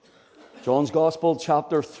John's Gospel,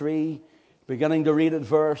 chapter 3, beginning to read at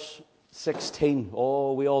verse 16.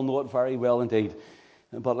 Oh, we all know it very well indeed.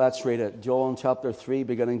 But let's read it. John chapter 3,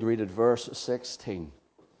 beginning to read at verse 16.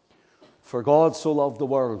 For God so loved the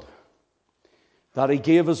world, that he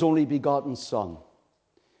gave his only begotten Son,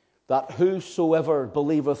 that whosoever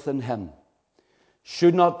believeth in him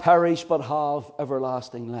should not perish but have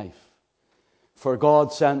everlasting life. For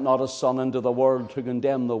God sent not his Son into the world to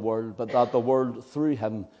condemn the world, but that the world through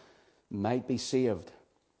him might be saved.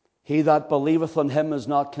 He that believeth on him is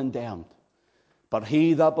not condemned, but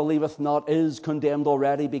he that believeth not is condemned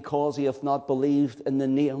already, because he hath not believed in the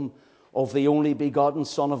name of the only begotten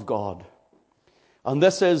Son of God. And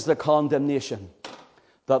this is the condemnation,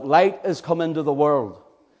 that light is come into the world,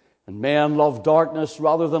 and men love darkness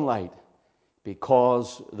rather than light,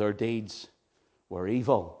 because their deeds were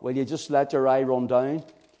evil. Will you just let your eye run down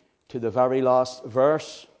to the very last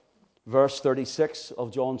verse? Verse 36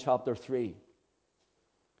 of John chapter 3.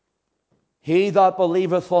 He that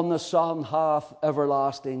believeth on the Son hath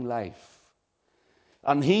everlasting life,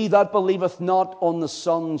 and he that believeth not on the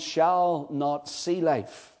Son shall not see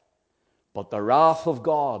life, but the wrath of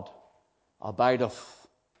God abideth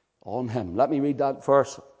on him. Let me read that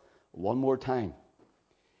verse one more time.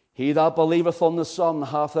 He that believeth on the Son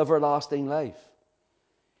hath everlasting life.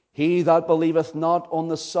 He that believeth not on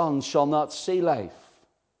the Son shall not see life,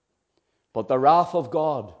 but the wrath of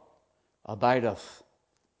God abideth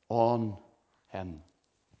on him.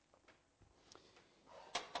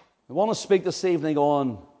 I want to speak this evening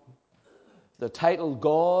on the title,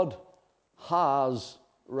 God has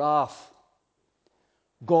wrath.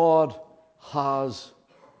 God has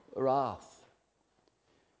wrath.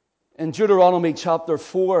 In Deuteronomy chapter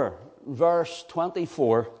 4, verse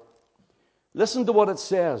 24, listen to what it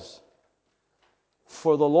says.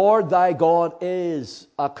 For the Lord thy God is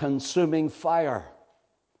a consuming fire,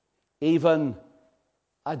 even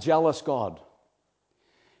a jealous God.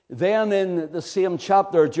 Then in the same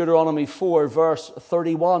chapter, Deuteronomy 4, verse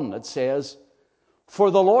 31, it says,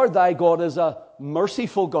 for the Lord thy God is a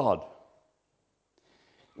merciful God.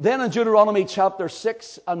 Then in Deuteronomy chapter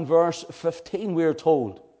 6 and verse 15, we are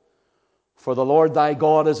told, for the Lord thy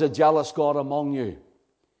God is a jealous God among you,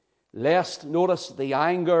 lest, notice, the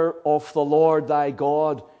anger of the Lord thy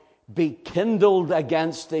God be kindled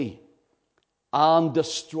against thee, and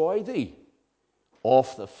destroy thee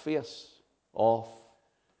off the face of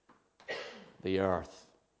the earth.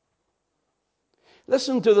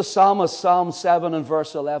 Listen to the psalmist, Psalm 7 and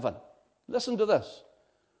verse 11. Listen to this.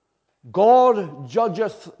 God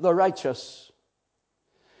judgeth the righteous,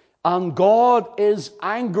 and God is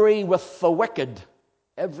angry with the wicked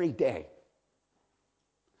every day.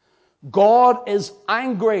 God is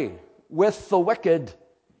angry with the wicked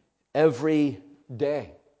every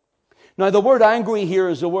day. Now, the word angry here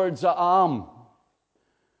is the word za'am.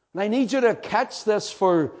 And I need you to catch this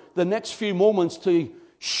for the next few moments to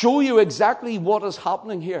show you exactly what is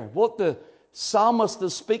happening here, what the psalmist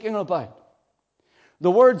is speaking about. The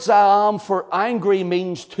word za'am for angry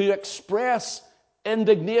means to express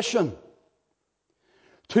indignation,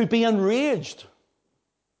 to be enraged.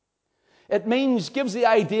 It means, gives the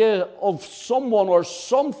idea of someone or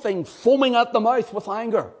something foaming at the mouth with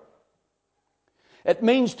anger. It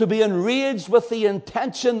means to be enraged with the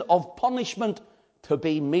intention of punishment to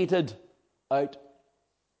be meted out.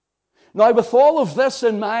 Now, with all of this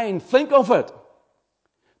in mind, think of it.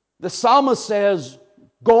 The psalmist says,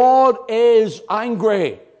 God is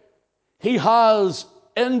angry. He has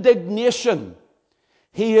indignation.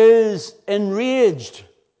 He is enraged,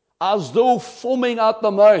 as though foaming at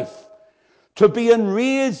the mouth, to be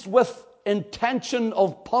enraged with intention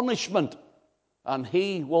of punishment, and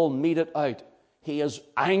he will mete it out. He is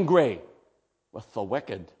angry with the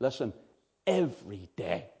wicked. Listen, every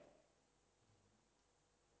day.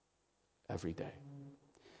 Every day.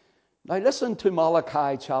 Now listen to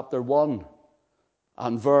Malachi chapter 1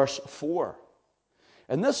 and verse 4.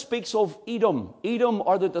 And this speaks of Edom. Edom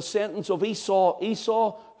are the descendants of Esau.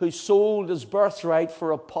 Esau, who sold his birthright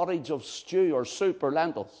for a pottage of stew or soup or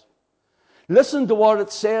lentils. Listen to what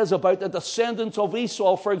it says about the descendants of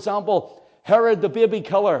Esau. For example, Herod the baby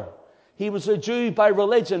killer. He was a Jew by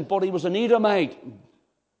religion, but he was an Edomite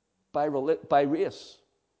by race.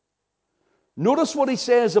 Notice what he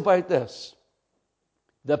says about this.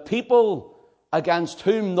 The people against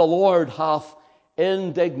whom the Lord hath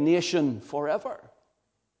indignation forever.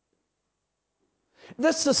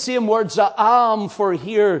 This is the same word za'am for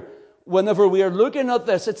here whenever we are looking at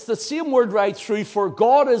this. It's the same word right through, for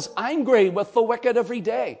God is angry with the wicked every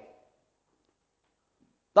day.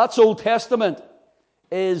 That's Old Testament,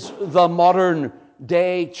 is the modern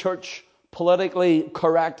day church politically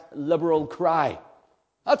correct liberal cry.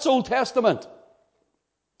 That's Old Testament.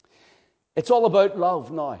 It's all about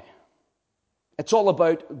love now. It's all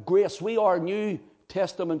about grace. We are New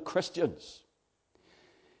Testament Christians.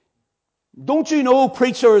 Don't you know,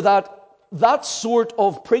 preacher, that sort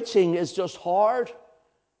of preaching is just hard?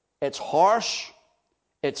 It's harsh.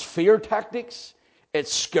 It's fear tactics.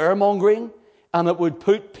 It's scaremongering. And it would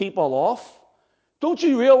put people off. Don't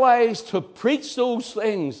you realize to preach those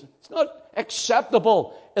things, it's not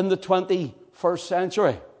acceptable in the 21st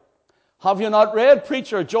century? Have you not read,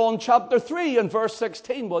 preacher, John chapter 3 and verse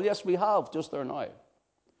 16? Well, yes, we have, just there now.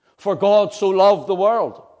 For God so loved the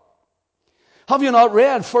world. Have you not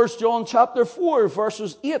read 1 John chapter 4,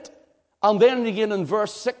 verses 8? And then again in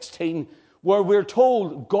verse 16, where we're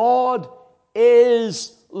told God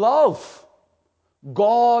is love.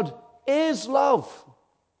 God is love.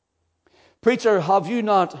 Preacher, have you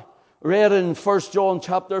not read in 1 John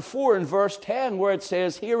chapter 4 and verse 10, where it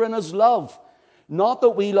says, herein is love, not that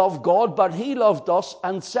we love God, but he loved us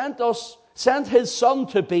and sent his Son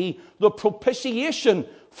to be the propitiation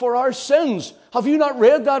for our sins. Have you not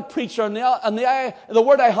read that, preacher? And the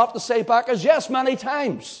word I have to say back is yes, many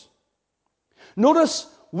times. Notice,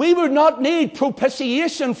 we would not need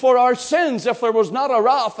propitiation for our sins if there was not a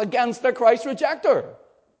wrath against the Christ rejecter.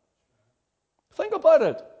 Think about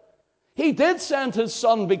it. He did send his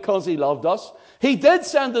Son because he loved us. He did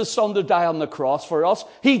send his Son to die on the cross for us.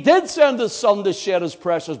 He did send his Son to shed his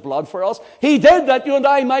precious blood for us. He did that you and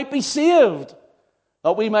I might be saved,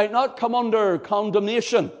 that we might not come under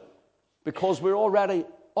condemnation, because we're already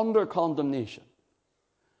under condemnation.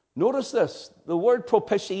 Notice this, the word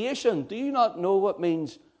propitiation. Do you not know what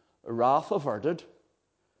means wrath averted?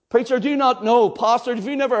 Preacher, do you not know? Pastor, have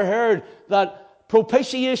you never heard that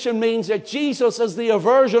propitiation means that Jesus is the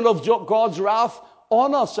aversion of God's wrath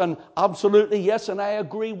on us? And absolutely yes, and I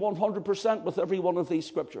agree 100% with every one of these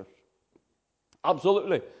scriptures.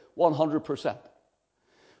 Absolutely, 100%.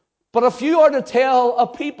 But if you are to tell a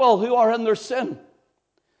people who are in their sin,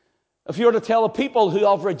 if you are to tell a people who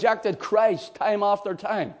have rejected Christ time after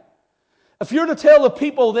time, if you're to tell the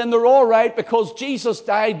people then they're all right because Jesus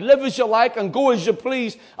died, live as you like and go as you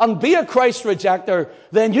please and be a Christ rejecter,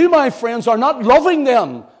 then you, my friends, are not loving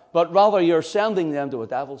them, but rather you're sending them to a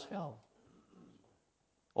devil's hell.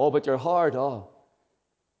 Oh, but you're hard. Oh,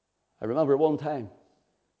 I remember one time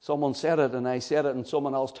someone said it and I said it and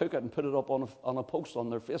someone else took it and put it up on a post on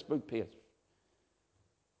their Facebook page.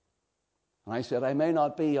 And I said, I may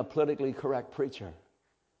not be a politically correct preacher,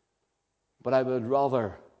 but I would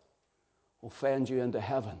rather offend you into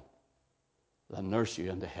heaven than nurse you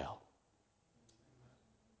into hell.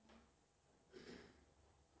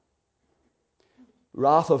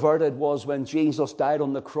 Wrath averted was when Jesus died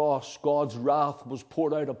on the cross. God's wrath was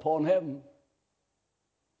poured out upon him.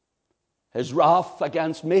 His wrath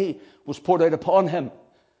against me was poured out upon him.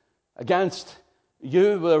 Against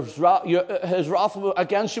you, his wrath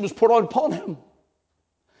against you was poured out upon him.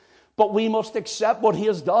 But we must accept what he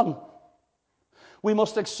has done. We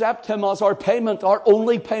must accept him as our payment, our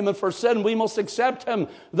only payment for sin. We must accept him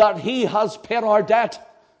that he has paid our debt.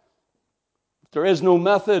 There is no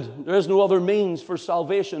method, there is no other means for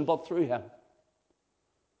salvation but through him.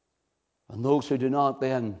 And those who do not,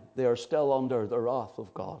 then, they are still under the wrath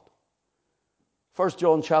of God. 1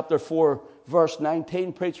 John chapter 4, verse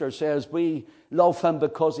 19, preacher says, we love him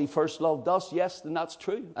because he first loved us. Yes, and that's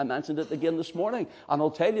true. I mentioned it again this morning, and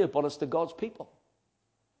I'll tell you, but it's to God's people.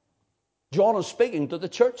 John is speaking to the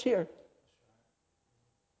church here.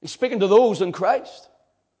 He's speaking to those in Christ.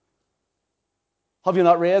 Have you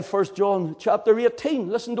not read 1 John chapter 18?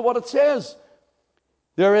 Listen to what it says.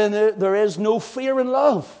 There is no fear in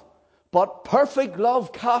love, but perfect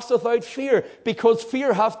love casteth out fear, because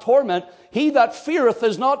fear hath torment. He that feareth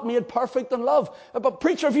is not made perfect in love. But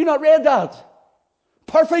preacher, have you not read that?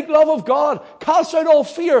 Perfect love of God casts out all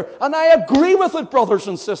fear. And I agree with it, brothers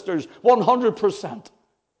and sisters, 100%.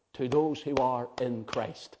 To those who are in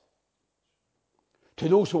Christ. To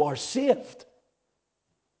those who are saved.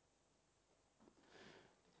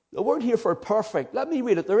 The word here for perfect, let me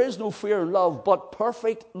read it. There is no fear in love, but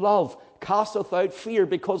perfect love casteth out fear,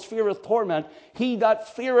 because fear hath torment. He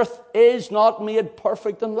that feareth is not made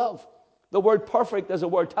perfect in love. The word perfect is a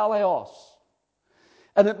word teleos.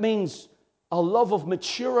 And it means a love of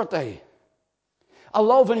maturity. A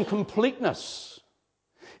love in completeness.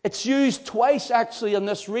 It's used twice actually in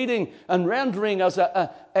this reading and rendering as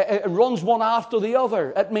it runs one after the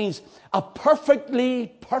other. It means a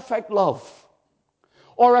perfectly perfect love.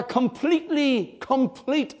 Or a completely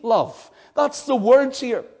complete love. That's the words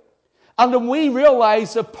here. And when we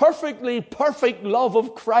realize the perfectly perfect love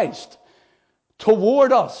of Christ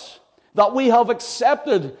toward us, that we have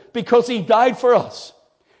accepted because he died for us,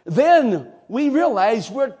 then we realize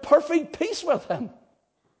we're at perfect peace with him.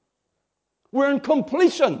 We're in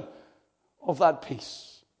completion of that peace.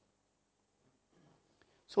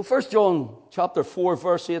 So 1 John chapter 4,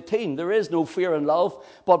 verse 18, there is no fear in love,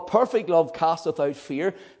 but perfect love casteth out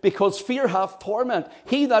fear, because fear hath torment.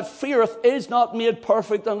 He that feareth is not made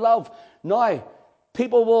perfect in love. Now,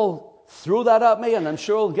 people will throw that at me, and I'm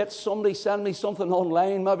sure I'll get somebody send me something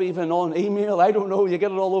online, maybe even on email. I don't know, you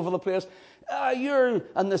get it all over the place.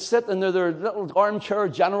 And they sit in their little armchair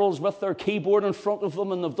generals with their keyboard in front of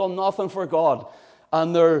them, and they've done nothing for God.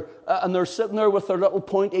 And they're sitting there with their little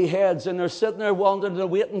pointy heads, and they're sitting there wanting to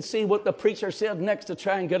wait and see what the preacher said next to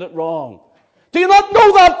try and get it wrong. Do you not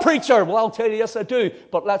know that preacher? Well, I'll tell you, yes, I do.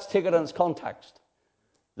 But let's take it in its context.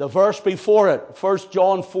 The verse before it, 1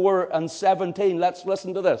 John 4 and 17. Let's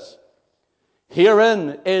listen to this.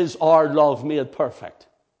 Herein is our love made perfect.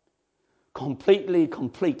 Completely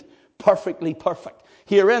complete. Perfectly perfect.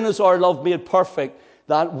 Herein is our love made perfect,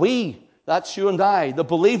 that we, that's you and I, the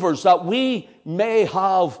believers, that we may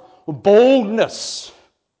have boldness.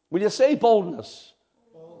 Will you say boldness?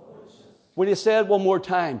 Boldness. Will you say it one more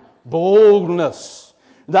time? Boldness.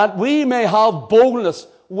 That we may have boldness.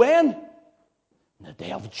 When? In the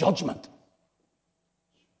day of judgment.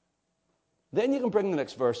 Then you can bring the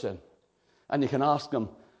next verse in, and you can ask them,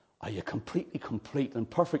 are you completely complete and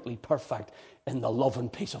perfectly perfect in the love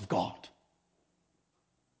and peace of God?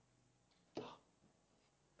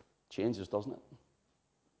 Changes, doesn't it?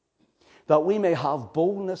 That we may have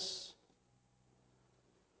boldness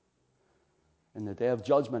in the day of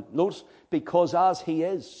judgment. Notice, because as he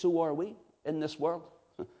is, so are we in this world.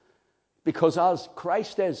 Because as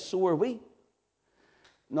Christ is, so are we.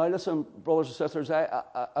 Now listen, brothers and sisters,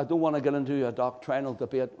 I don't want to get into a doctrinal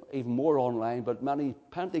debate even more online, but many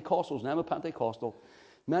Pentecostals, and I'm a Pentecostal,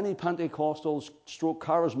 many Pentecostals stroke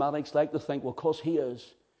charismatics like to think, well, because he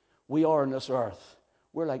is, we are on this earth.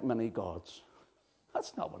 We're like many gods.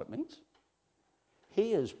 That's not what it means.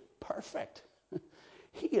 He is perfect.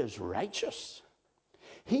 He is righteous.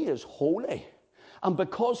 He is holy. And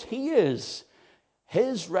because he is,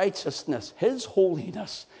 his righteousness, his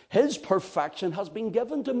holiness, his perfection has been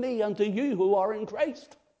given to me and to you who are in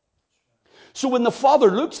Christ. So when the Father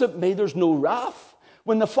looks at me, there's no wrath.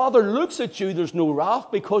 When the Father looks at you, there's no wrath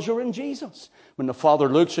because you're in Jesus. When the Father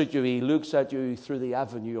looks at you, he looks at you through the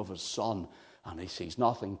avenue of his Son, and he sees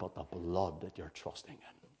nothing but the blood that you're trusting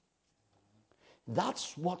in.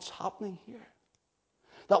 That's what's happening here.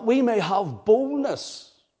 That we may have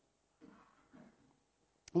boldness.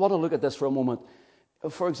 I want to look at this for a moment.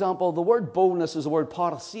 For example, the word boldness is the word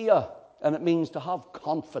parousia, and it means to have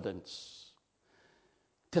confidence.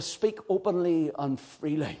 To speak openly and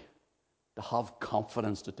freely. To have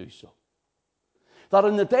confidence to do so. That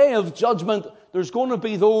in the day of judgment, there's going to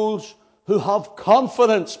be those who have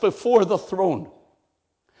confidence before the throne.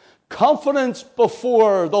 Confidence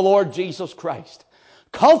before the Lord Jesus Christ.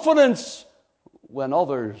 Confidence when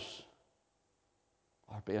others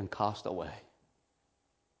are being cast away.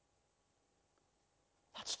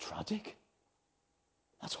 That's tragic.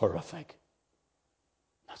 That's horrific.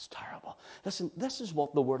 That's terrible. Listen, this is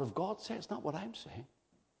what the Word of God says, not what I'm saying.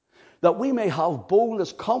 That we may have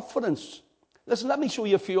boldness, confidence. Listen, let me show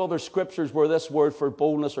you a few other scriptures where this word for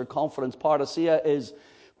boldness or confidence, parousia, is.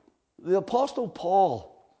 The Apostle Paul,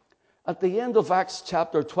 at the end of Acts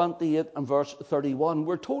chapter 28 and verse 31,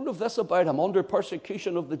 we're told of this about him under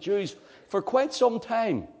persecution of the Jews for quite some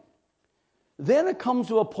time. Then it comes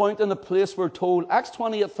to a point in a place we're told, Acts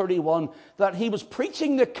 28:31, that he was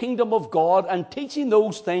preaching the kingdom of God and teaching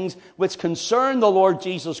those things which concern the Lord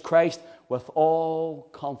Jesus Christ with all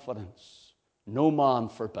confidence. No man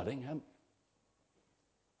forbidding him.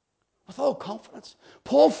 With all confidence.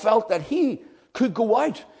 Paul felt that he could go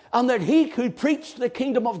out and that he could preach the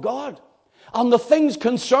kingdom of God and the things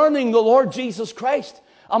concerning the Lord Jesus Christ.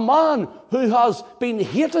 A man who has been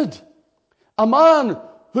hated. A man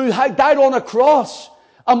who had died on a cross.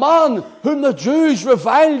 A man whom the Jews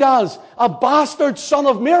reviled as a bastard son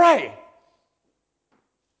of Mary.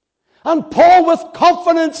 And Paul, with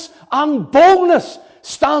confidence and boldness,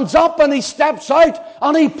 stands up and he steps out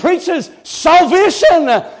and he preaches salvation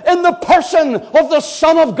in the person of the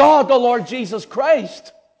Son of God, the Lord Jesus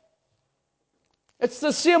Christ. It's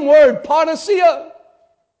the same word, parousia.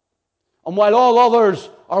 And while all others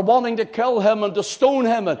are wanting to kill him and to stone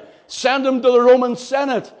him and send him to the Roman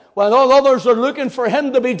Senate, while all others are looking for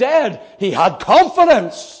him to be dead, he had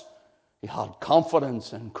confidence. He had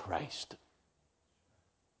confidence in Christ.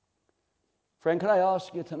 Friend, can I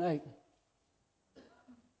ask you tonight,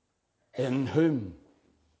 in whom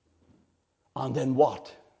and in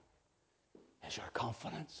what is your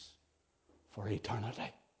confidence for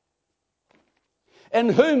eternity? In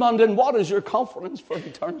whom and in what is your confidence for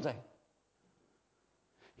eternity?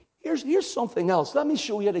 Here's something else. Let me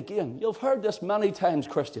show you it again. You've heard this many times,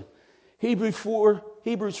 Christian. Hebrews 4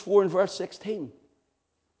 and verse 16.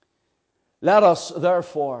 Let us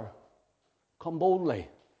therefore come boldly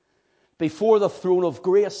before the throne of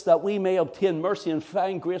grace, that we may obtain mercy and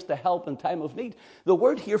find grace to help in time of need. The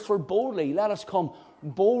word here for boldly, let us come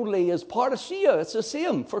boldly, is parousia. It's the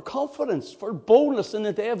same for confidence, for boldness in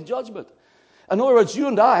the day of judgment. In other words, you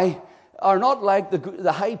and I are not like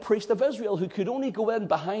the high priest of Israel, who could only go in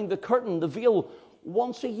behind the curtain, the veil,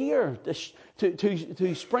 once a year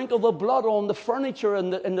to sprinkle the blood on the furniture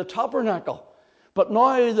in the tabernacle. But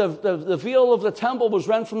now the veil of the temple was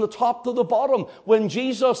rent from the top to the bottom when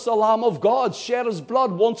Jesus, the Lamb of God, shed his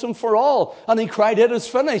blood once and for all. And he cried, "It is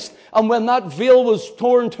finished." And when that veil was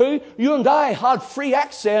torn too, you and I had free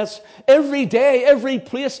access every day, every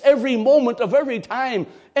place, every moment of every time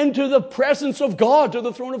into the presence of God, to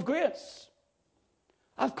the throne of grace.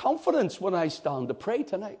 I have confidence when I stand to pray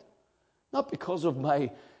tonight. Not because of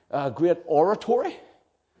my great oratory.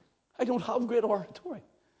 I don't have great oratory.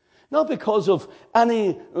 Not because of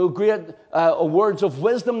any great words of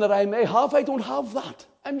wisdom that I may have. I don't have that.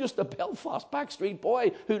 I'm just a Belfast backstreet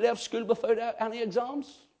boy who left school without any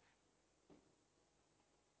exams.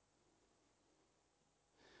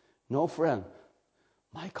 No, friend.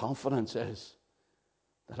 My confidence is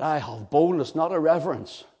that I have boldness, not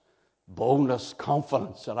irreverence. Boldness,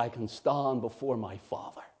 confidence that I can stand before my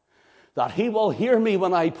Father. That He will hear me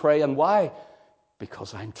when I pray. And why?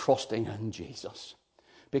 Because I'm trusting in Jesus.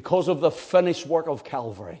 Because of the finished work of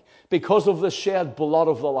Calvary. Because of the shed blood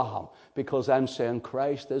of the Lamb. Because I'm saying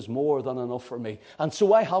Christ is more than enough for me. And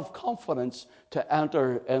so I have confidence to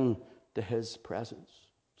enter into His presence.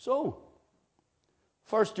 So,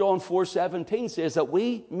 1 John 4:17 says that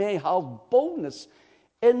we may have boldness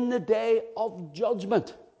in the day of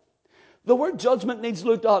judgment. The word judgment needs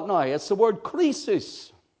looked at now. It's the word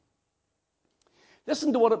krisis.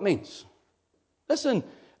 Listen to what it means. Listen,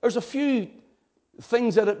 there's a few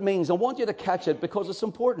things that it means. I want you to catch it because it's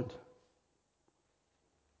important.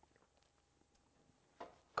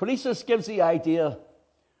 Krisis gives the idea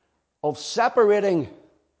of separating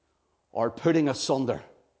or putting asunder.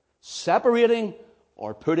 Separating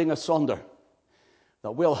or putting asunder.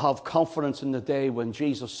 That we'll have confidence in the day when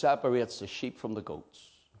Jesus separates the sheep from the goats.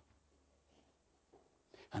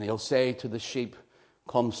 And He'll say to the sheep,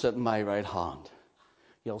 "Come sit in my right hand."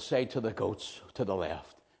 He'll say to the goats to the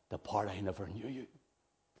left, "Depart, I never knew you."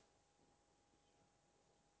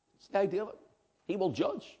 It's the idea of it. He will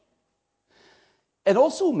judge. It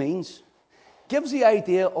also gives the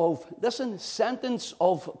idea of, listen, sentence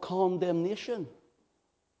of condemnation.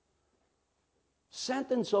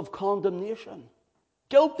 Sentence of condemnation.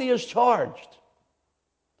 Guilty as charged.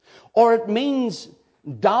 Or it means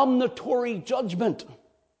damnatory judgment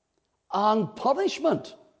and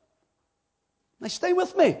punishment. Now stay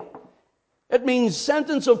with me. It means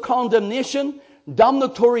sentence of condemnation,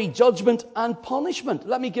 damnatory judgment, and punishment.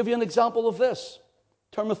 Let me give you an example of this.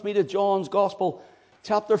 Turn with me to John's Gospel,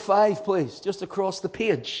 chapter 5, please, just across the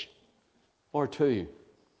page or two.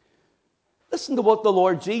 Listen to what the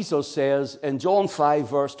Lord Jesus says in John 5,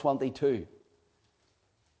 verse 22.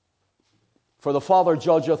 "For the Father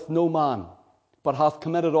judgeth no man, but hath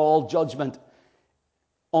committed all judgment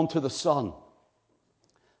unto the Son,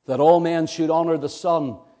 that all men should honor the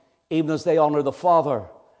Son, even as they honor the Father.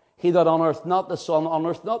 He that honoureth not the Son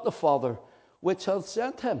honoureth not the Father, which hath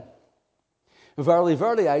sent him. Verily,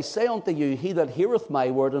 verily, I say unto you, he that heareth my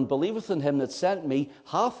word and believeth in him that sent me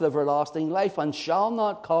hath everlasting life, and shall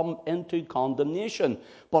not come into condemnation,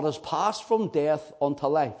 but is passed from death unto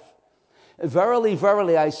life. Verily,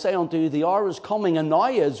 verily, I say unto you, the hour is coming, and now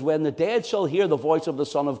is, when the dead shall hear the voice of the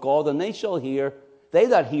Son of God, and they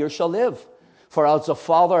that hear shall live. For as the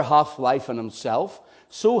Father hath life in himself,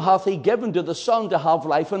 so hath he given to the Son to have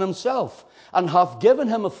life in himself, and hath given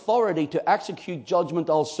him authority to execute judgment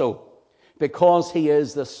also, because he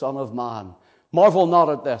is the Son of Man. Marvel not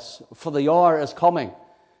at this, for the hour is coming,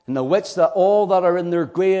 in the which that all that are in the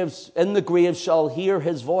graves shall hear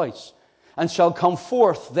his voice, and shall come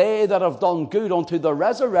forth, they that have done good unto the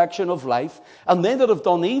resurrection of life, and they that have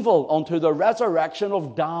done evil unto the resurrection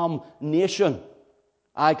of damnation.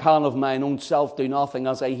 I can of mine own self do nothing,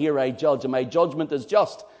 as I hear I judge, and my judgment is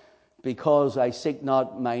just, because I seek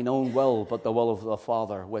not mine own will, but the will of the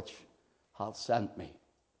Father which hath sent me.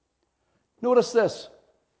 Notice this,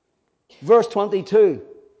 verse 22,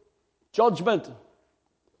 judgment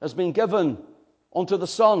has been given unto the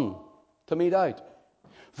Son to mete out.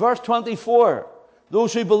 Verse 24,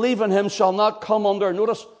 Those who believe in him shall not come under,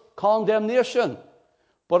 notice, condemnation,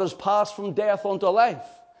 but is passed from death unto life.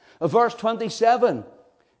 Verse 27,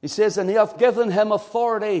 he says, and he hath given him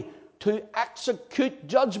authority to execute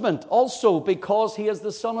judgment also, because he is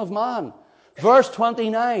the Son of Man. Verse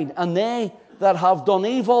 29, and they that have done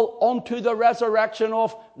evil unto the resurrection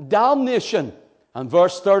of damnation. And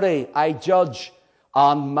verse 30, I judge,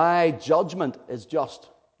 and my judgment is just.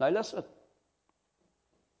 Now listen.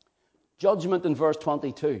 Judgment in verse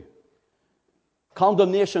 22.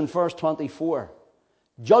 Condemnation, verse 24.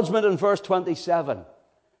 Judgment in verse 27.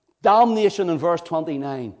 Damnation in verse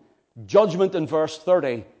 29. Judgment in verse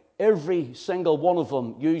 30. Every single one of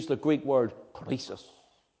them used the Greek word krisis.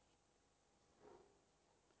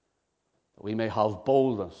 That we may have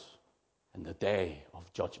boldness in the day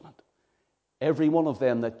of judgment. Every one of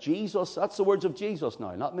them that Jesus, that's the words of Jesus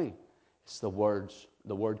now, not me. It's the word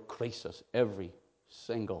krisis, every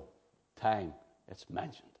single time it's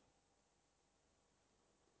mentioned.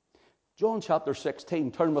 John chapter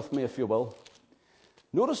 16, turn with me if you will.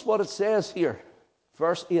 Notice what it says here,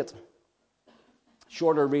 verse 8.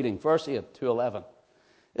 Shorter reading, verse 8 to 11.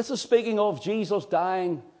 This is speaking of Jesus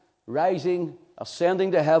dying, rising,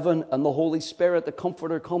 ascending to heaven, and the Holy Spirit, the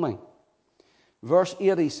Comforter, coming. Verse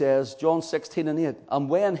 8, he says, John 16 and 8, and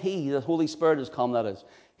when he, the Holy Spirit, is come, that is,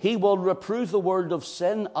 he will reprove the world of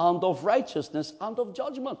sin and of righteousness and of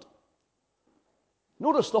judgment.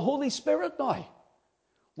 Notice the Holy Spirit now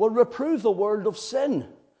will reprove the world of sin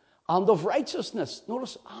and of righteousness.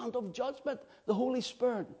 Notice, and of judgment. The Holy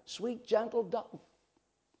Spirit, sweet, gentle dove.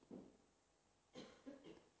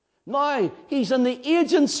 Now, he's in the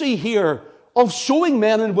agency here of showing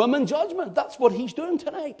men and women judgment. That's what he's doing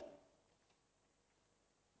tonight.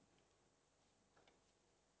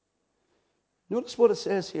 Notice what it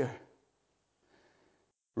says here.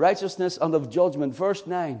 Righteousness and of judgment. Verse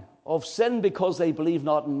 9. Of sin because they believe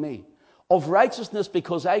not in me. Of righteousness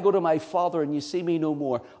because I go to my Father and you see me no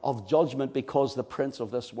more. Of judgment because the prince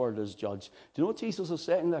of this world is judged. Do you know what Jesus is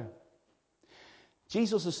saying there?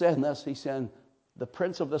 Jesus is saying this. He's saying, the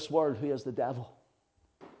prince of this world, who is the devil,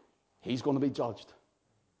 he's going to be judged.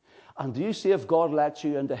 And do you see if God lets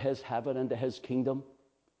you into his heaven, into his kingdom?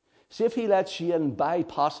 See if he lets you in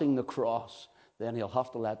bypassing the cross, then he'll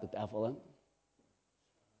have to let the devil in.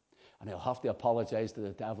 And he'll have to apologize to the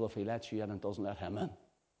devil if he lets you in and doesn't let him in.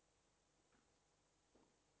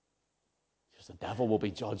 Because the devil will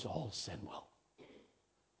be judged, all sin will.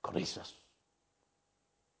 Krisis.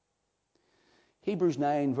 Hebrews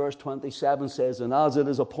 9 verse 27 says, and as it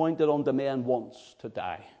is appointed unto men once to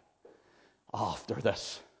die, after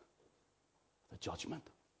this, the judgment.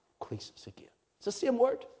 Krisis again. It's the same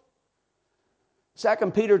word.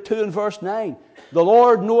 2 Peter 2 and verse 9. The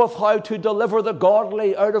Lord knoweth how to deliver the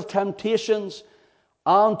godly out of temptations,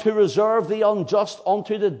 and to reserve the unjust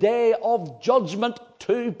unto the day of judgment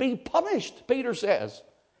to be punished, Peter says.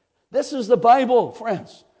 This is the Bible,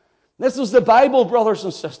 friends. This is the Bible, brothers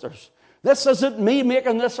and sisters. This isn't me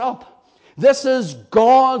making this up. This is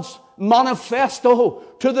God's manifesto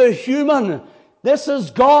to the human. This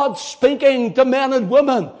is God speaking to men and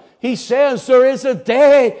women. He says there is a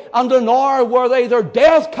day and an hour where either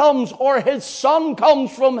death comes or his Son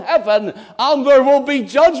comes from heaven, and there will be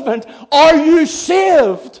judgment. Are you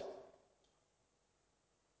saved?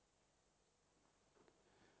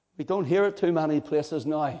 We don't hear it too many places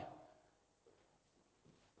now.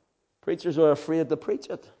 Preachers are afraid to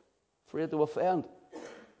preach it, afraid to offend.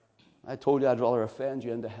 I told you I'd rather offend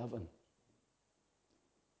you into heaven.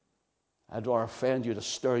 I'd rather offend you to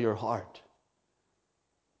stir your heart,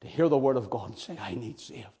 to hear the word of God and say, I need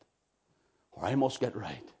saved, or I must get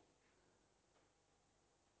right,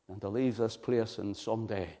 and to leave this place and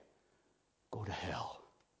someday go to hell.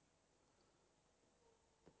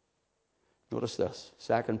 Notice this,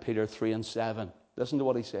 2 Peter 3 and 7. Listen to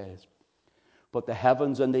what he says. But the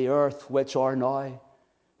heavens and the earth, which are now,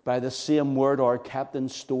 by the same word are kept in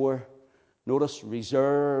store. Notice,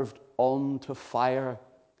 reserved unto fire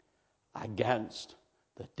against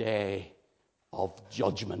the day of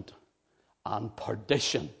judgment and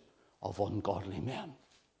perdition of ungodly men.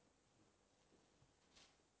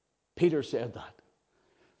 Peter said that.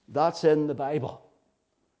 That's in the Bible.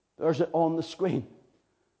 There's it on the screen.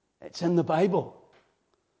 It's in the Bible.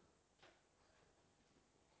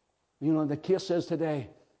 You know, the case is today,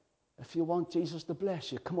 if you want Jesus to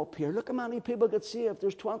bless you, come up here. Look how many people get saved.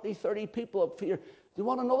 There's 20, 30 people up here. Do you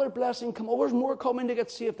want another blessing? Come over. There's more coming to get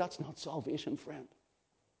saved. That's not salvation, friend.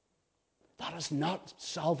 That is not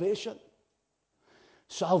salvation.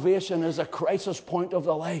 Salvation is a crisis point of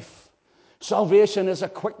the life. Salvation is a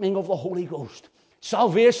quickening of the Holy Ghost.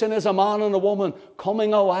 Salvation is a man and a woman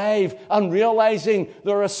coming alive and realizing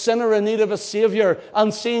they're a sinner in need of a Savior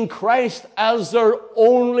and seeing Christ as their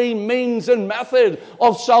only means and method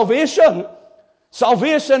of salvation.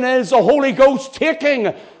 Salvation is the Holy Ghost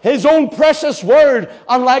taking His own precious word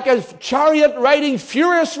and like a chariot riding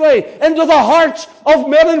furiously into the hearts of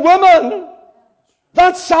men and women.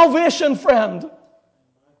 That's salvation, friend.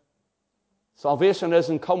 Salvation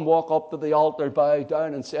isn't come walk up to the altar, bow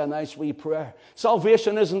down and say a nice wee prayer.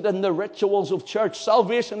 Salvation isn't in the rituals of church.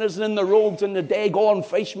 Salvation isn't in the robes and the day-gone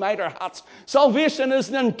fish mitre hats. Salvation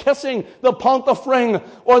isn't in kissing the pontiff ring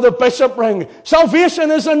or the bishop ring.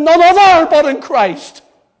 Salvation is in none other but in Christ.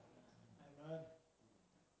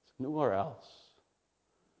 It's nowhere else.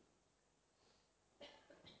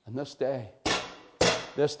 And this day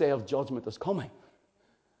of judgment is coming.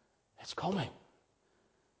 It's coming.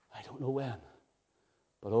 I don't know when.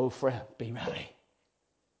 But oh friend, be ready.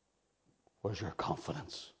 Where's your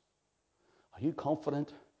confidence? Are you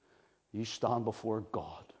confident you stand before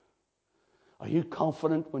God? Are you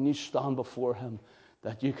confident when you stand before Him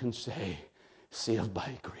that you can say, saved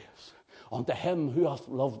by grace, unto Him who hath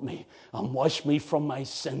loved me and washed me from my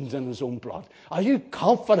sins in His own blood? Are you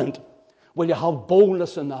confident? Will you have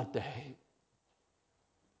boldness in that day?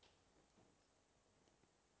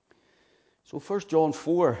 So 1 John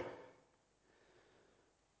 4,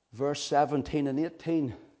 verse 17 and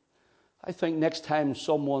 18. I think next time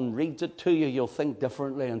someone reads it to you, you'll think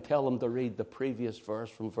differently and tell them to read the previous verse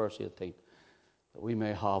from verse 18, that we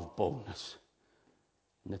may have boldness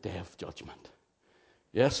in the day of judgment.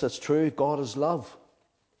 Yes, it's true. God is love.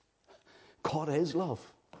 God is love.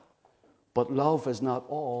 But love is not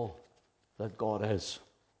all that God is.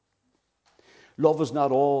 Love is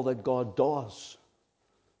not all that God does.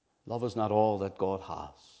 Love is not all that God has.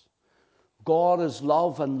 God is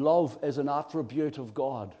love, and love is an attribute of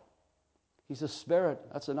God. He's a spirit.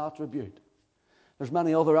 That's an attribute. There's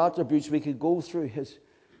many other attributes we could go through. His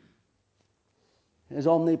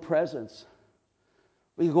omnipresence.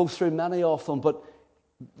 We could go through many of them, but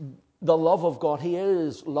the love of God, He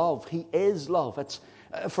is love. He is love. It's,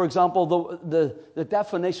 for example, the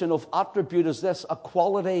definition of attribute is this: a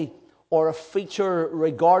quality or a feature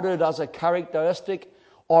regarded as a characteristic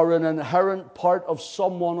or an inherent part of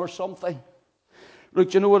someone or something.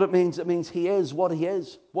 Look, do you know what it means? It means He is, what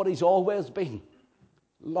He's always been.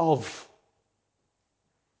 Love.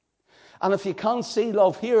 And if you can't see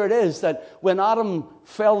love, here it is, that when Adam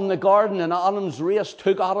fell in the garden and Adam's race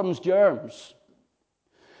took Adam's germs,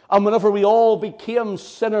 and whenever we all became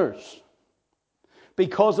sinners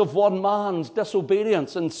because of one man's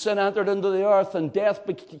disobedience, and sin entered into the earth and death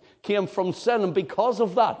came from sin, and because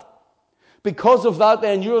of that,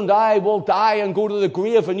 then you and I will die and go to the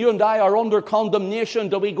grave, and you and I are under condemnation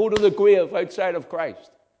till we go to the grave outside of Christ.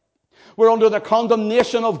 We're under the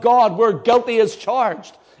condemnation of God. We're guilty as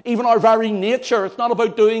charged. Even our very nature, it's not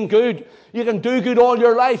about doing good. You can do good all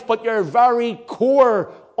your life, but your very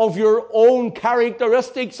core of your own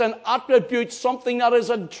characteristics and attributes, something that is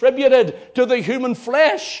attributed to the human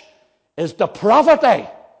flesh, is depravity,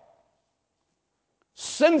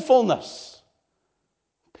 sinfulness.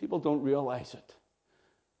 People don't realize it.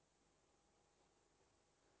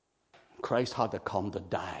 Christ had to come to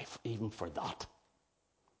die even for that.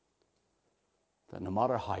 That no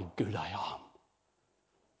matter how good I am,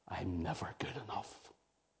 I'm never good enough.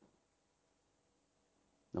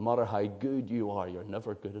 No matter how good you are, you're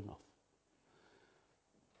never good enough.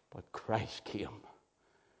 But Christ came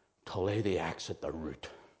to lay the axe at the root.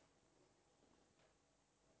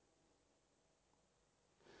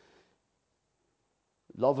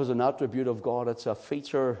 Love is an attribute of God. It's a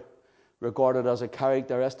feature regarded as a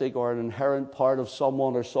characteristic or an inherent part of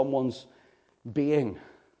someone or someone's being.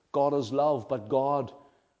 God is love, but God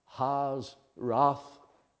has wrath.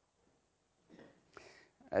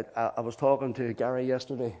 I was talking to Gary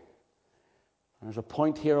yesterday. There's a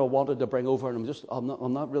point here I wanted to bring over, and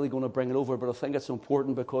I'm not really going to bring it over, but I think it's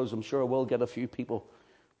important because I'm sure I will get a few people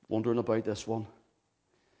wondering about this one.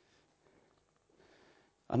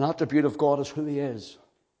 An attribute of God is who He is.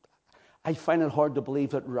 I find it hard to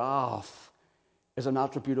believe that wrath is an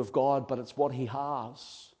attribute of God, but it's what He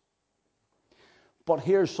has. But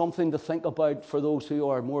here's something to think about for those who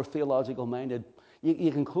are more theological minded.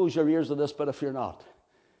 You can close your ears to this, but if you're not,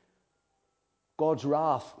 God's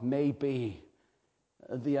wrath may be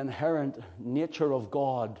the inherent nature of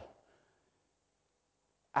God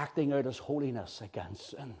acting out His holiness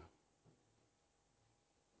against sin.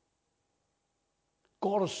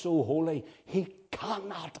 God is so holy, He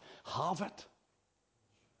cannot have it.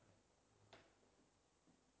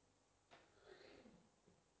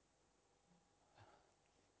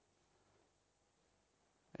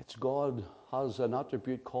 It's God has an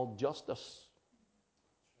attribute called justice.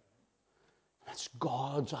 It's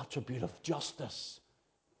God's attribute of justice,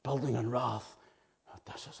 building in wrath.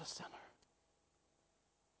 This is a sinner.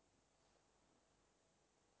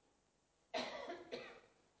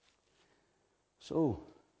 So,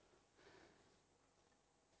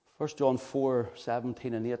 1 John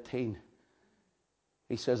 4:17 and 18,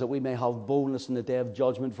 he says that we may have boldness in the day of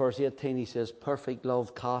judgment. Verse 18, he says, perfect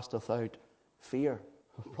love casteth out fear.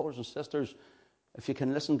 Brothers and sisters, if you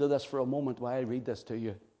can listen to this for a moment while I read this to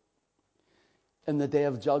you. In the day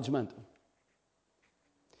of judgment,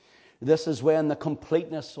 this is when the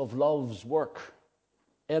completeness of love's work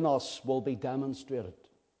in us will be demonstrated.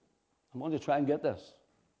 I want you to try and get this.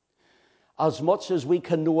 As much as we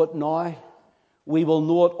can know it now, we will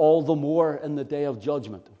know it all the more in the day of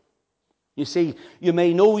judgment. You see, you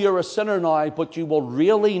may know you're a sinner now, but you will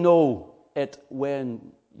really know it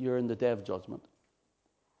when you're in the day of judgment.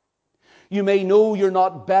 You may know you're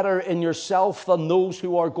not better in yourself than those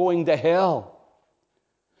who are going to hell,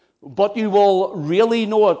 but you will really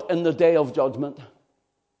know it in the day of judgment.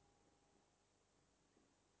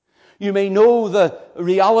 You may know the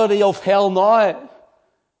reality of hell now,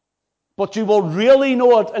 but you will really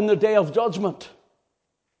know it in the day of judgment.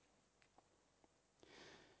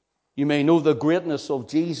 You may know the greatness of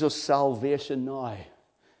Jesus' salvation now,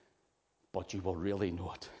 but you will really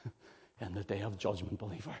know it in the day of judgment,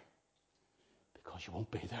 believer, because you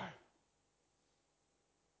won't be there.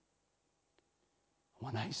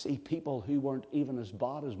 When I see people who weren't even as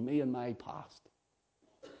bad as me in my past,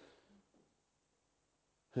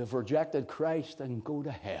 who have rejected Christ and go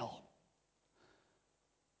to hell,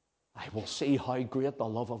 I will see how great the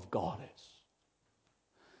love of God is.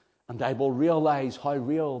 And I will realize how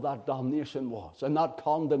real that damnation was and that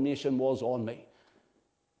condemnation was on me.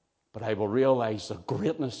 But I will realize the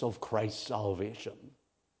greatness of Christ's salvation.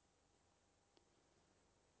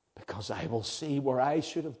 Because I will see where I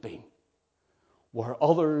should have been, where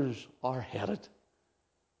others are headed.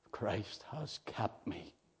 Christ has kept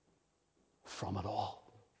me from it all.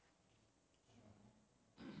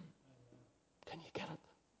 Can you get it?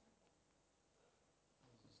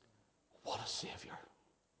 What a Savior.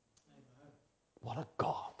 What a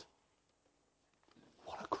God.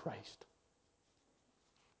 What a Christ.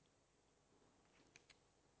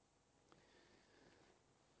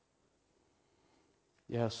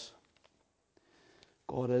 Yes,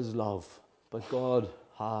 God is love, but God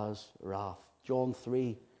has wrath. John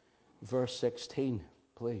 3, verse 16,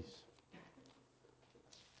 please.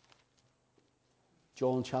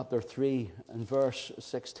 John chapter 3 and verse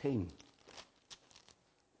 16.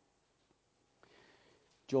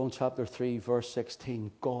 John chapter 3, verse 16.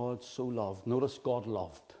 God so loved. Notice God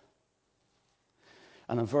loved.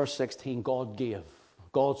 And in verse 16, God gave.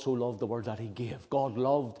 God so loved, the word that he gave. God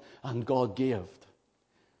loved and God gave.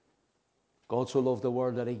 God so loved the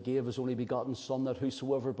word that he gave his only begotten Son, that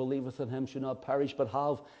whosoever believeth in him should not perish, but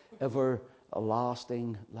have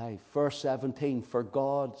everlasting life. Verse 17, for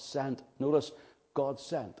God sent. Notice, God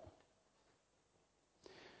sent.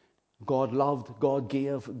 God loved, God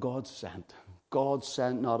gave, God sent. God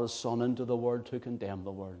sent not his Son into the world to condemn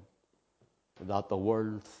the world, but that the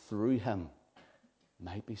world through him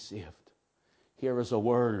might be saved. Here is a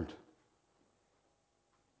world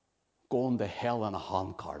going to hell in a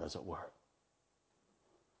handcart, as it were.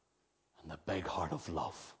 And the big heart of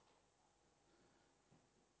love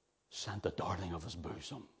sent the darling of his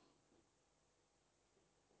bosom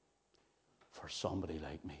for somebody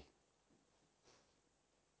like me,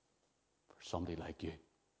 for somebody like you.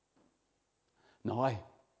 Now, I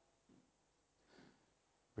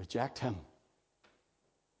reject him,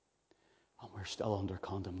 and we're still under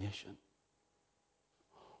condemnation,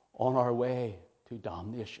 on our way to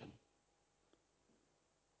damnation,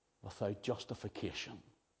 without justification,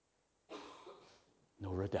 no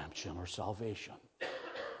redemption or salvation.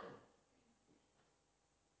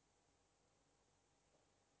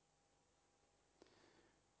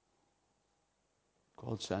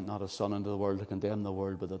 God sent not his Son into the world to condemn the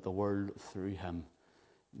world, but that the world through him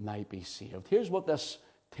might be saved. Here's what this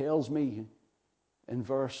tells me in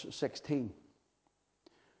verse 16.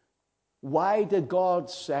 Why did God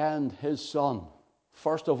send his Son?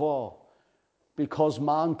 First of all, because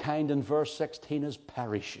mankind in verse 16 is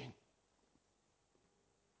perishing.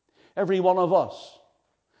 Every one of us.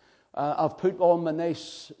 I've put on my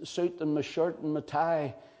nice suit and my shirt and my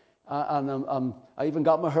tie, and I even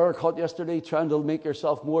got my hair cut yesterday, trying to make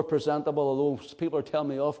yourself more presentable, although people are telling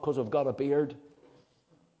me off because I've got a beard.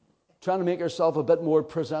 Trying to make yourself a bit more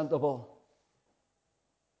presentable.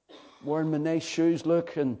 Wearing my nice shoes,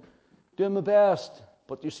 look, and doing my best.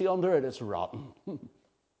 But you see under it, it's rotten.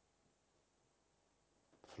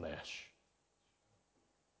 flesh.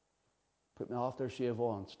 Put my aftershave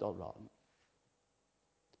on, still rotten.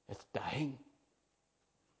 It's dying.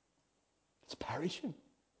 It's perishing.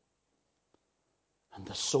 And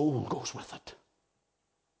the soul goes with it.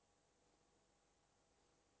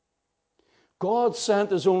 God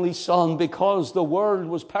sent his only Son because the world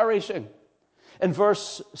was perishing. In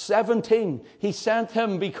verse 17, he sent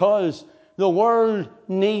him because the world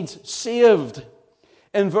needs saved.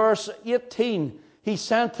 In verse 18, he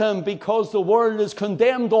sent him because the world is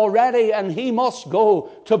condemned already and he must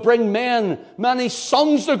go to bring many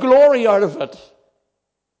sons to glory out of it.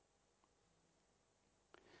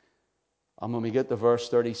 And when we get to verse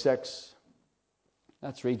 36,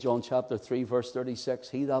 let's read John chapter 3, verse 36.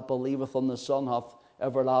 He that believeth on the Son hath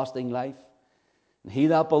everlasting life. And he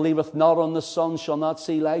that believeth not on the Son shall not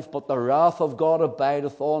see life, but the wrath of God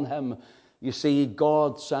abideth on him. You see,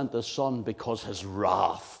 God sent the Son because his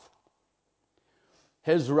wrath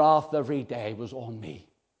every day was on me.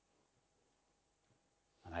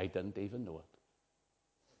 And I didn't even know it.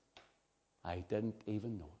 I didn't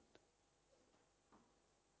even know it.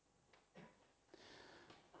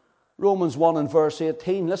 Romans 1 and verse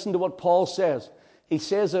 18, listen to what Paul says. He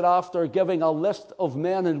says it after giving a list of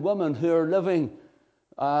men and women who are living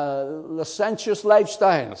licentious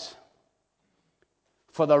lifestyles.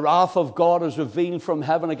 For the wrath of God is revealed from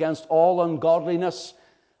heaven against all ungodliness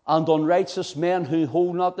and unrighteous men who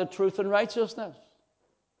hold not the truth in righteousness.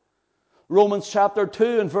 Romans chapter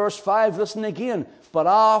 2 and verse 5, listen again. But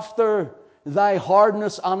after thy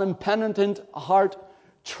hardness and impenitent heart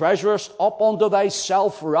treasurest up unto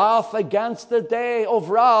thyself wrath against the day of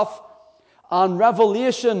wrath and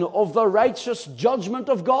revelation of the righteous judgment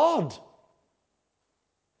of God.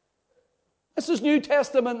 This is New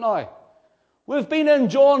Testament now. We've been in 1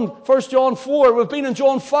 John 4, we've been in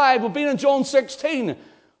John 5, we've been in John 16.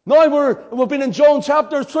 Now we've been in John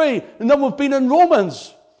chapter 3, and then we've been in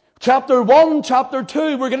Romans. Chapter 1, chapter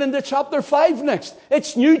 2, we're getting into chapter 5 next.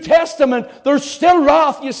 It's New Testament. There's still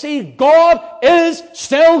wrath. You see, God is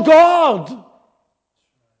still God.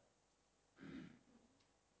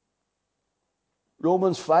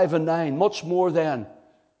 Romans 5 and 9, much more than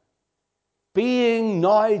being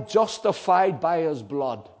now justified by his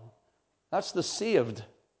blood. That's the saved.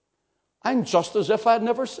 I'm just as if I had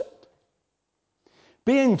never sinned.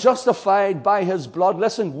 Being justified by his blood,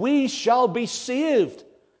 listen, we shall be saved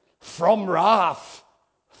from wrath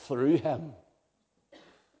through him.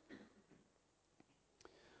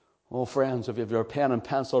 Oh, friends, if you have your pen and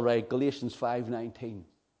pencil, write Galatians 5:19.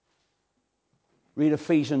 Read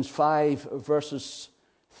Ephesians 5, verses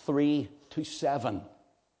 3 to 7.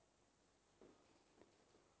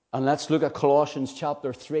 And let's look at Colossians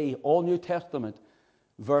chapter 3, all New Testament,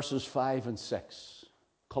 verses 5 and 6.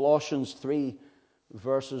 Colossians 3,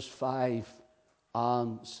 verses 5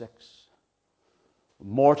 and 6.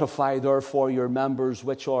 Mortify therefore your members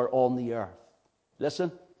which are on the earth.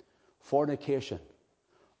 Listen, fornication,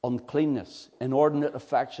 uncleanness, inordinate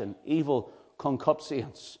affection, evil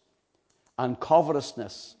concupiscence, and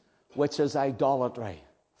covetousness, which is idolatry.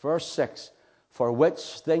 Verse 6, for which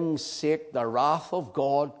things' sake the wrath of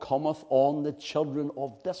God cometh on the children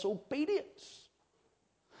of disobedience.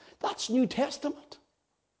 That's New Testament.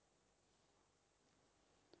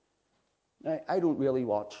 Now, I don't really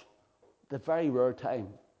watch, the very rare time,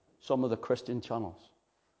 some of the Christian channels.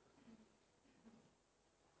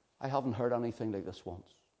 I haven't heard anything like this once.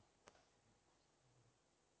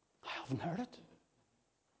 I haven't heard it.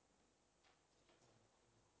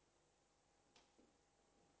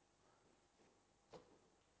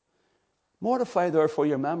 Mortify therefore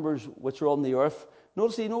your members which are on the earth.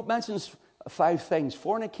 Notice he mentions 5 things: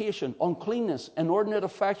 fornication, uncleanness, inordinate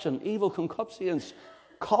affection, evil concupiscence,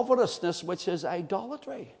 covetousness, which is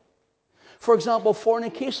idolatry. For example,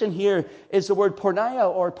 fornication here is the word porneia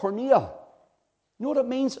or porneia. You know what it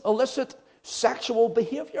means? Illicit sexual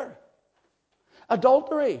behavior.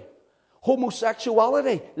 Adultery,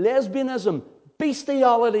 homosexuality, lesbianism,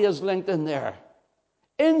 bestiality is linked in there.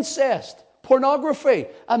 Incest, pornography,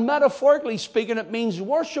 and metaphorically speaking, it means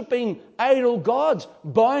worshipping idol gods,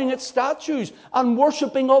 bowing at statues, and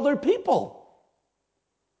worshipping other people.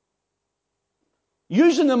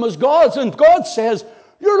 Using them as gods, and God says,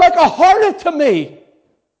 you're like a harlot to me.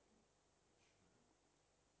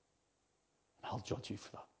 I'll judge you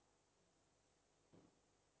for that.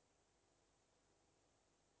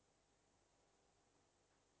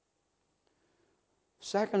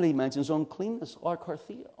 Secondly, he mentions uncleanness,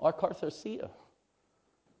 akarthesia. It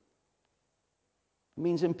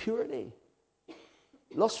means impurity,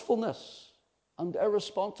 lustfulness, and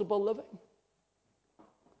irresponsible living.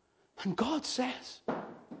 And God says,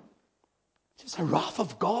 Just the wrath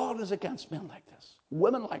of God is against men like this,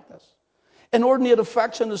 women like this. Inordinate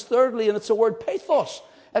affection is thirdly, and it's the word pathos.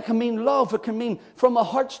 It can mean love. It can mean from a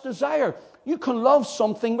heart's desire. You can love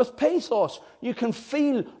something with pathos. You can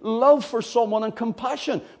feel love for someone and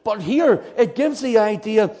compassion. But here it gives the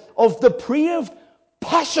idea of depraved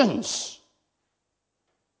passions.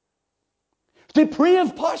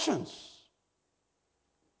 Depraved passions.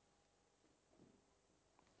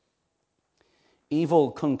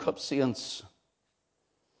 Evil concupiscence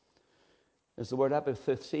is the word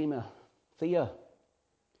epithema, thea.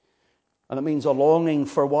 And it means a longing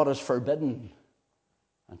for what is forbidden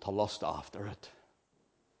and to lust after it.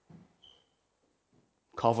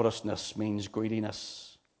 Covetousness means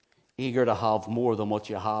greediness, eager to have more than what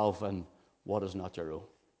you have and what is not your own.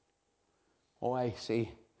 Oh, I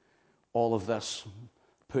see all of this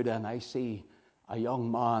put in. I see a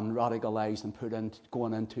young man radicalized and put in,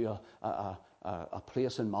 going into a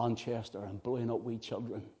place in Manchester and blowing up wee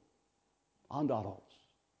children and adults.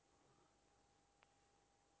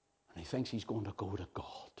 And he thinks he's going to go to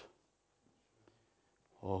God.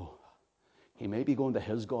 Oh, he may be going to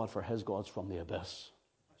his God, for his God's from the abyss.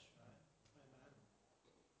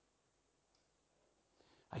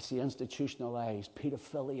 I see institutionalized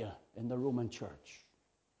pedophilia in the Roman Church.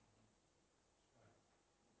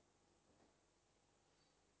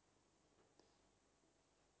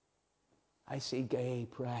 I see gay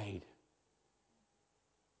pride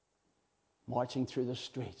marching through the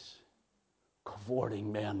streets,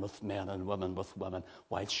 cavorting men with men and women with women,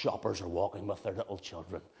 while shoppers are walking with their little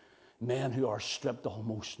children. Men who are stripped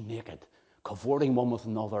almost naked, cavorting one with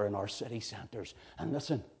another in our city centres. And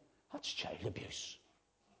listen, that's child abuse.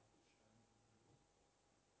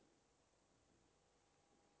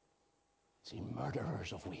 See,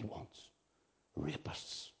 murderers of wee ones,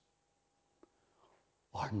 rapists.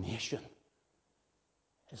 Our nation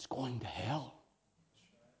is going to hell.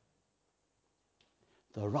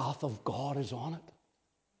 The wrath of God is on it.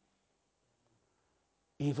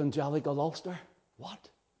 Evangelical Ulster, what?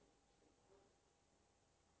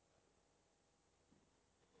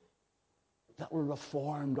 Little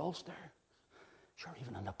reformed Ulster. Sure,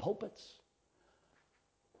 even in the pulpits.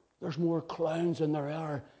 There's more clowns than there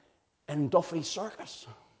are in Duffy Circus.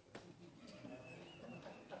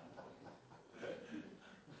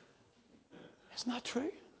 Isn't that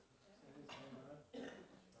true?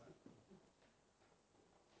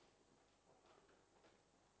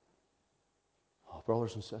 Oh,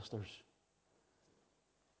 brothers and sisters,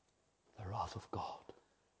 the wrath of God.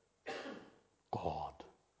 God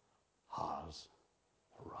has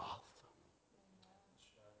wrath.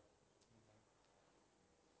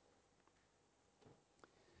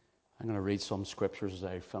 I'm going to read some scriptures as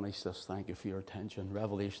I finish this. Thank you for your attention.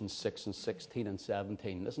 Revelation 6 and 16 and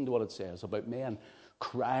 17. Listen to what it says about men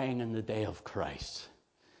crying in the day of Christ.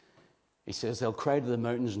 He says, they'll cry to the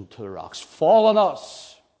mountains and to the rocks, fall on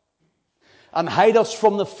us and hide us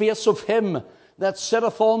from the face of him that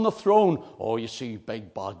sitteth on the throne. Oh, you see,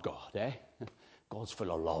 big bad God, eh? God's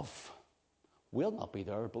full of love. We'll not be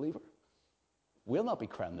there, believer. We'll not be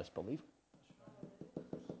crying this, believer.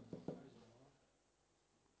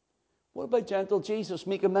 What about gentle Jesus,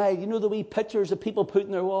 meek and mild? You know the wee pictures that people put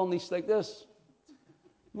in their wall and these like this?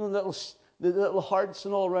 You know, the little hearts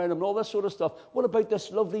and all around them and all this sort of stuff. What about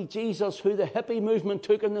this lovely Jesus who the hippie movement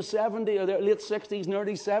took in the 70s or the late 60s and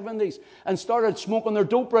early 70s and started smoking their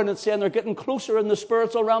dope around and saying they're getting closer in the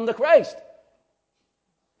spiritual realm to Christ?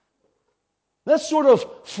 This sort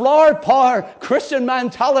of flower power Christian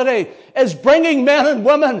mentality is bringing men and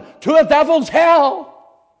women to a devil's hell.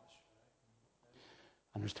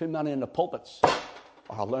 And there's too many in the pulpits,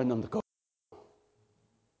 or I'll learn them to go.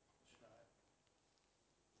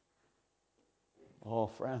 Oh,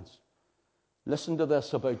 friends, listen to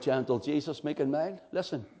this about gentle Jesus, meek and mild.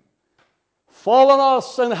 Listen. Fall on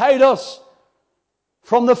us and hide us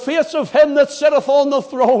from the face of him that sitteth on the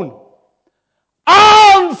throne,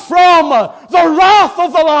 and from the wrath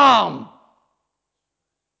of the Lamb.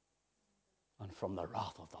 And from the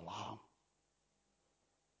wrath of the Lamb.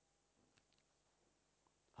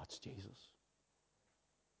 That's Jesus.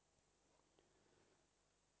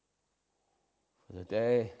 For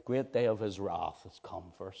the great day of his wrath has come,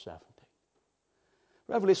 verse 17.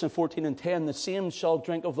 Revelation 14 and 10, the same shall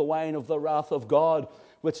drink of the wine of the wrath of God,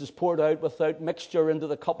 which is poured out without mixture into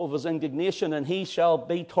the cup of his indignation, and he shall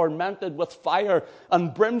be tormented with fire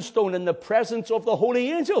and brimstone in the presence of the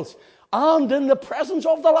holy angels and in the presence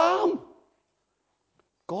of the Lamb.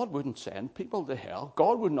 God wouldn't send people to hell.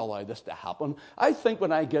 God wouldn't allow this to happen. I think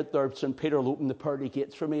when I get there, St. Peter will open the pearly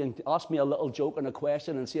gates for me and ask me a little joke and a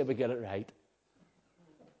question and see if I get it right.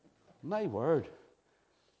 My word.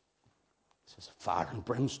 It says fire and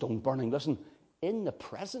brimstone burning. Listen, in the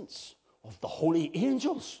presence of the holy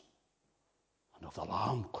angels and of the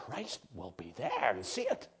Lamb, Christ will be there and see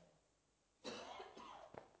it.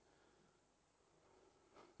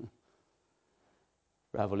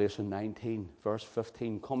 Revelation 19, verse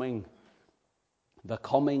 15, the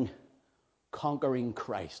coming, conquering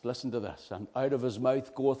Christ. Listen to this. And out of his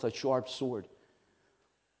mouth goeth a sharp sword,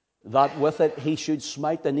 that with it he should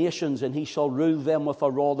smite the nations, and he shall rule them with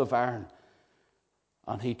a rod of iron.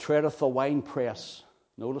 And he treadeth the winepress,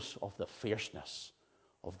 notice, of the fierceness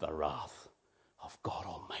of the wrath of God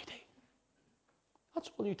Almighty.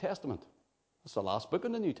 That's the New Testament. That's the last book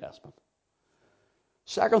in the New Testament.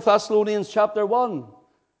 2 Thessalonians chapter 1,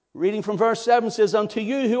 reading from verse 7 says, "And to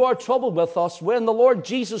you who are troubled with us, when the Lord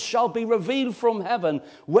Jesus shall be revealed from heaven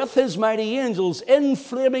with his mighty angels in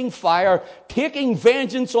flaming fire, taking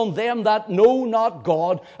vengeance on them that know not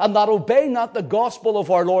God, and that obey not the gospel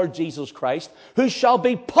of our Lord Jesus Christ, who shall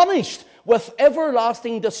be punished with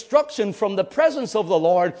everlasting destruction from the presence of the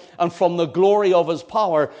Lord and from the glory of his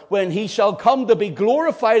power, when he shall come to be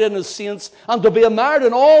glorified in his saints and to be admired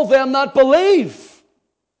in all them that believe."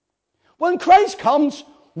 When Christ comes,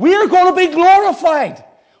 we're going to be glorified.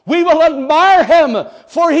 We will admire him,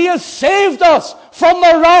 for he has saved us from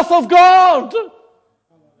the wrath of God.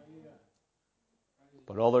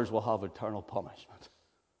 But others will have eternal punishment.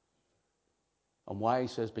 And why? He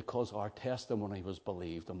says, because our testimony was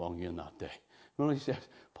believed among you in that day. Remember, he said,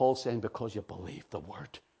 Paul's saying, because you believe the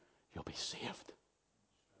word, you'll be saved.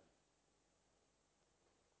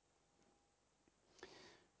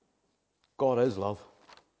 God is love.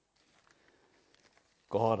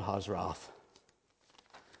 God has wrath.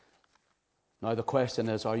 Now the question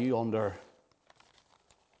is, are you under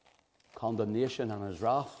condemnation and his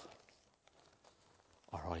wrath?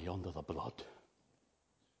 Or are you under the blood?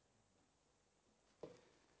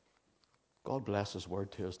 God bless his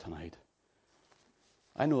word to us tonight.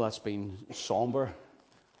 I know that's been somber,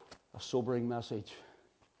 a sobering message.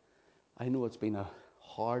 I know it's been a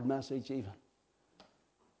hard message even.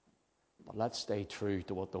 But let's stay true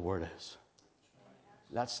to what the word is.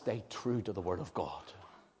 Let's stay true to the word of God.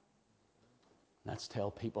 Let's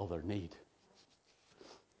tell people their need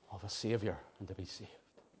of a Savior and to be saved.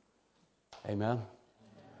 Amen.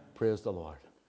 Praise the Lord.